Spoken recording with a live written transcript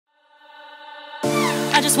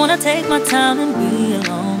I just wanna take my time and be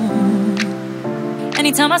alone.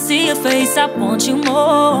 Anytime I see your face, I want you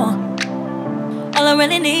more. All I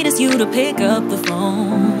really need is you to pick up the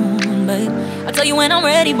phone, babe. I'll tell you when I'm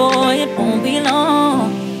ready, boy, it won't be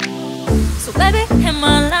long. So baby, hit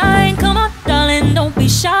my line, come on, darling, don't be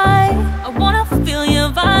shy. I wanna feel your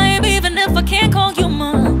vibe, even if I can't call you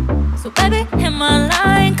mine. So baby, hit my line.